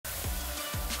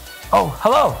Oh,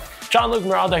 hello. John-Luc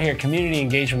Miraldo here, Community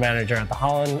Engagement Manager at the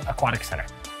Holland Aquatic Center.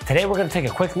 Today we're going to take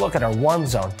a quick look at our warm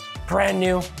zone. Brand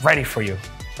new, ready for you.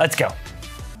 Let's go.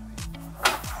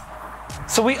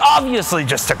 So we obviously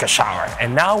just took a shower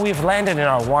and now we've landed in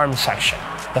our warm section.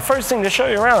 The first thing to show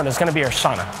you around is going to be our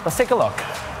sauna. Let's take a look.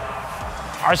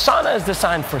 Our sauna is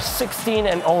designed for 16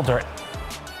 and older.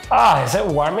 Is it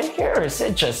warm in here or is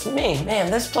it just me? Man,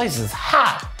 this place is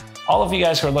hot. All of you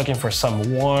guys who are looking for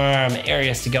some warm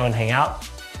areas to go and hang out,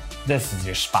 this is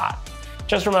your spot.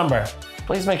 Just remember,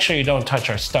 please make sure you don't touch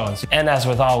our stones. And as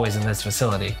with always in this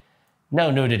facility,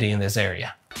 no nudity in this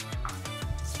area.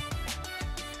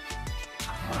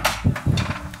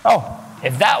 Oh,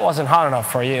 if that wasn't hot enough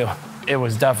for you, it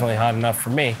was definitely hot enough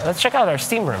for me. Let's check out our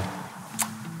steam room.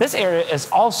 This area is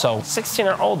also 16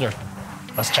 or older.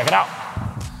 Let's check it out.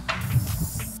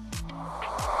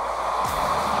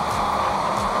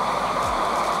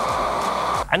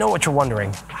 I know what you're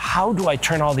wondering. How do I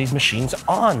turn all these machines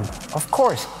on? Of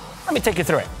course, let me take you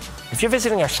through it. If you're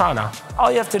visiting our sauna,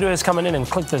 all you have to do is come in and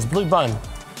click this blue button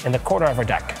in the corner of our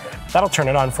deck. That'll turn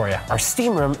it on for you. Our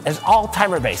steam room is all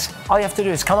timer-based. All you have to do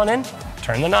is come on in,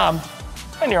 turn the knob,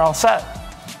 and you're all set.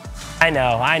 I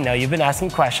know, you've been asking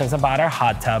questions about our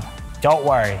hot tub. Don't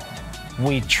worry,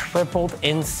 we tripled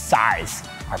in size.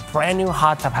 Our brand new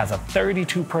hot tub has a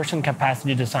 32-person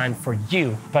capacity designed for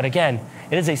you, but again,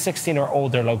 it is a 16 or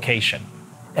older location.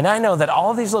 And I know that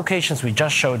all of these locations we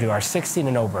just showed you are 16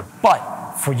 and over,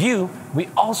 but for you, we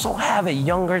also have a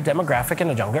younger demographic in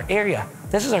a younger area.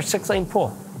 This is our 6-lane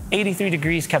pool, 83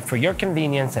 degrees, kept for your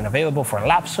convenience and available for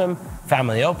lap swim,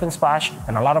 family open splash,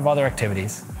 and a lot of other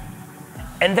activities.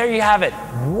 And there you have it.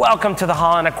 Welcome to the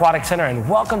Holland Aquatic Center and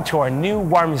welcome to our new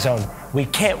warm zone. We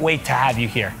can't wait to have you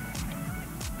here.